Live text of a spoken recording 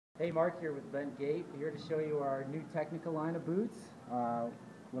Hey, Mark here with Bent Gate, here to show you our new Tecnica line of boots.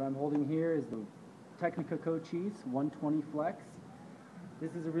 What I'm holding here is the Tecnica Cochise 120 Flex.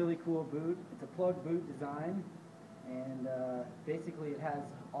 This is a really cool boot. It's a plug boot design, and basically it has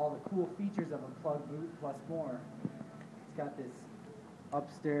all the cool features of a plug boot plus more. It's got this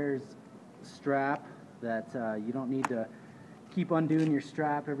upstairs strap that you don't need to keep undoing your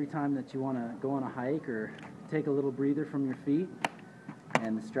strap every time that you want to go on a hike or take a little breather from your feet.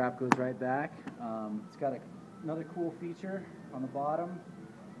 And the strap goes right back. It's got another cool feature on the bottom.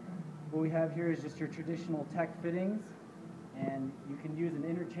 What we have here is just your traditional tech fittings, and you can use an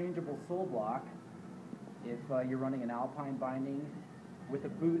interchangeable sole block if you're running an alpine binding with a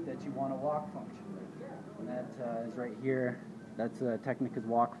boot that you want a walk function with. And that is right here. That's Tecnica's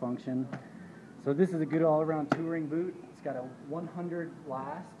walk function. So this is a good all-around touring boot. It's got a 100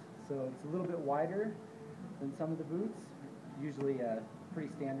 last, so it's a little bit wider than some of the boots. Usually pretty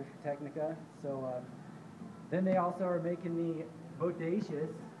standard for Tecnica. So then they also are making the Bodacious.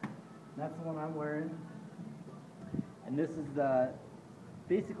 That's the one I'm wearing. And this is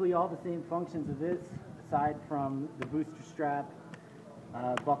basically all the same functions of this, aside from the booster strap,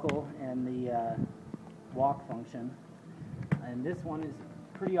 buckle, and the walk function. And this one is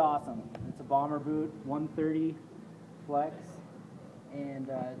pretty awesome. It's a bomber boot, 130 Flex, and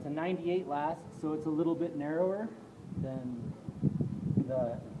it's a 98 last, so it's a little bit narrower than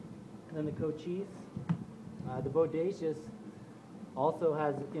the Cochise. The Bodacious also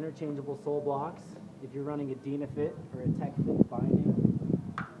has interchangeable sole blocks if you're running a Dynafit or a Tech Fit binding,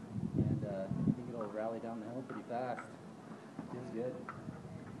 and I think it'll rally down the hill pretty fast. Feels good.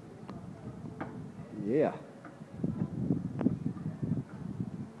 Yeah.